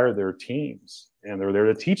inspire their teams, and they're there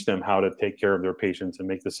to teach them how to take care of their patients and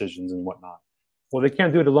make decisions and whatnot. Well, they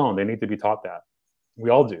can't do it alone. They need to be taught that. We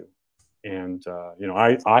all do. And,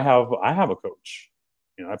 I have a coach.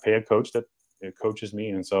 I pay a coach that coaches me.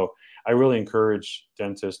 And so I really encourage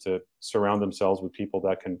dentists to surround themselves with people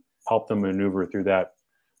that can help them maneuver through that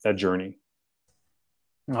journey.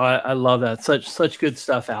 Oh, I love that. Such good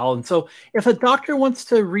stuff, Al. And so if a doctor wants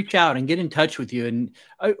to reach out and get in touch with you, and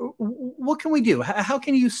what can we do? How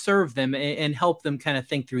can you serve them and help them kind of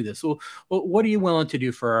think through this? Well, what are you willing to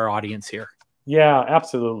do for our audience here? Yeah,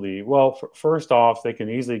 absolutely. Well, first off, they can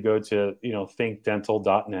easily go to,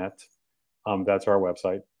 thinkdental.net. That's our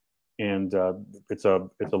website. And it's a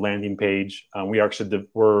landing page.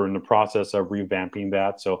 We're in the process of revamping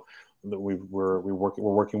that. So we're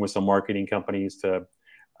working with some marketing companies to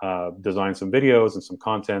design some videos and some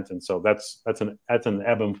content. And so that's an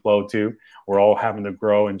ebb and flow too. We're all having to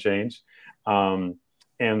grow and change.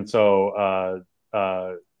 And so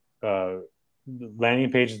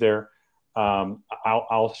landing page there.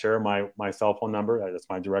 I'll share my cell phone number. That's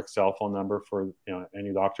my direct cell phone number for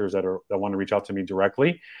any doctors that want to reach out to me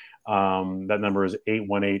directly. That number is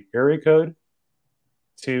 818 area code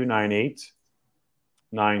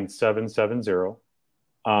 298-9770.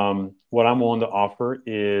 What I'm willing to offer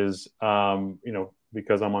is,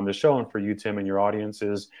 because I'm on the show, and for you, Tim, and your audience,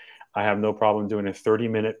 is I have no problem doing a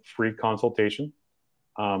 30-minute free consultation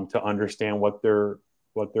to understand what their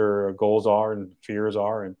goals are and fears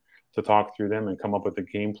are, and to talk through them and come up with a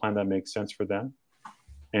game plan that makes sense for them,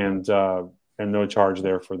 and no charge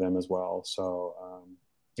there for them as well. So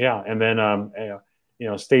and then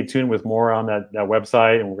stay tuned with more on that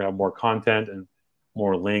website, and we're gonna have more content and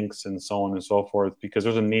more links and so on and so forth, because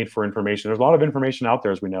there's a need for information. There's a lot of information out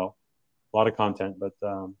there, as we know, a lot of content, but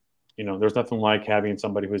there's nothing like having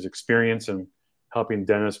somebody who's experienced and helping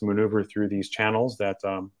dentists maneuver through these channels that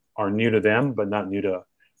are new to them, but not new to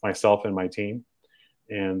myself and my team.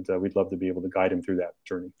 And we'd love to be able to guide them through that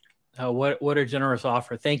journey. What a generous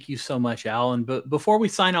offer. Thank you so much, Alan. But before we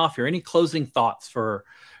sign off here, any closing thoughts for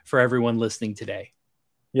everyone listening today?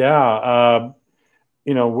 Yeah.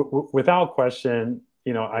 Without question,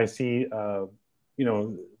 I see, from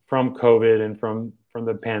COVID and from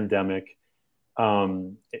the pandemic,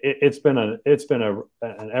 it's been an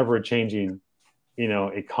ever changing,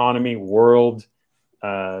 economy, world.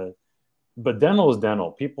 But dental is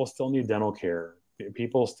dental. People still need dental care.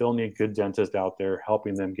 People still need good dentists out there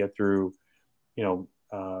helping them get through, their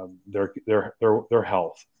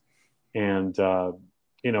health. And I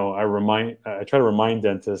try to remind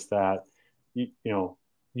dentists that you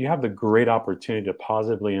have the great opportunity to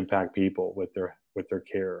positively impact people with their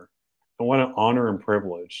care. And what an honor and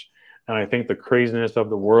privilege. And I think the craziness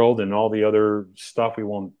of the world and all the other stuff we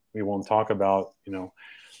won't talk about,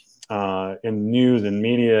 in news and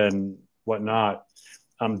media and whatnot.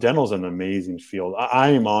 Dental is an amazing field. I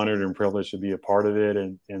am honored and privileged to be a part of it,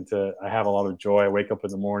 and I have a lot of joy. I wake up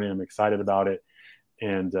in the morning, I'm excited about it,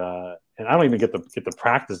 and I don't even get to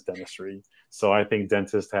practice dentistry. So I think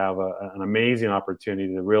dentists have an amazing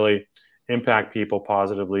opportunity to really impact people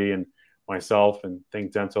positively, and myself and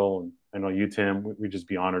Think Dental, and I know you, Tim, we just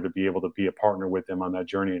be honored to be able to be a partner with them on that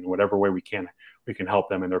journey in whatever way we can help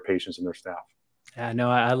them and their patients and their staff. Yeah, no,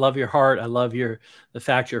 I love your heart. I love the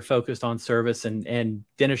fact you're focused on service, and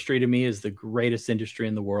dentistry to me is the greatest industry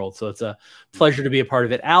in the world. So it's a pleasure to be a part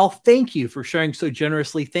of it. Al, thank you for sharing so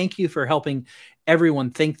generously. Thank you for helping everyone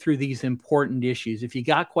think through these important issues. If you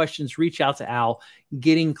got questions, reach out to Al.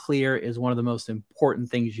 Getting clear is one of the most important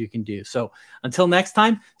things you can do. So until next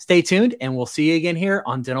time, stay tuned, and we'll see you again here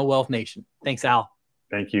on Dental Wealth Nation. Thanks, Al.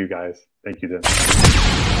 Thank you, guys. Thank you, Tim.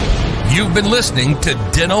 You've been listening to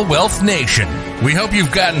Dental Wealth Nation. We hope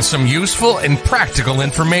you've gotten some useful and practical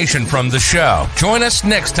information from the show. Join us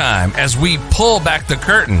next time as we pull back the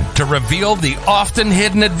curtain to reveal the often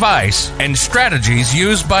hidden advice and strategies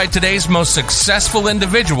used by today's most successful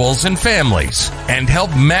individuals and families, and help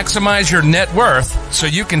maximize your net worth so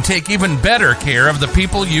you can take even better care of the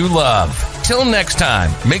people you love. Till next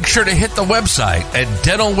time, make sure to hit the website at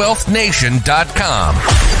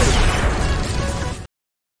dentalwealthnation.com.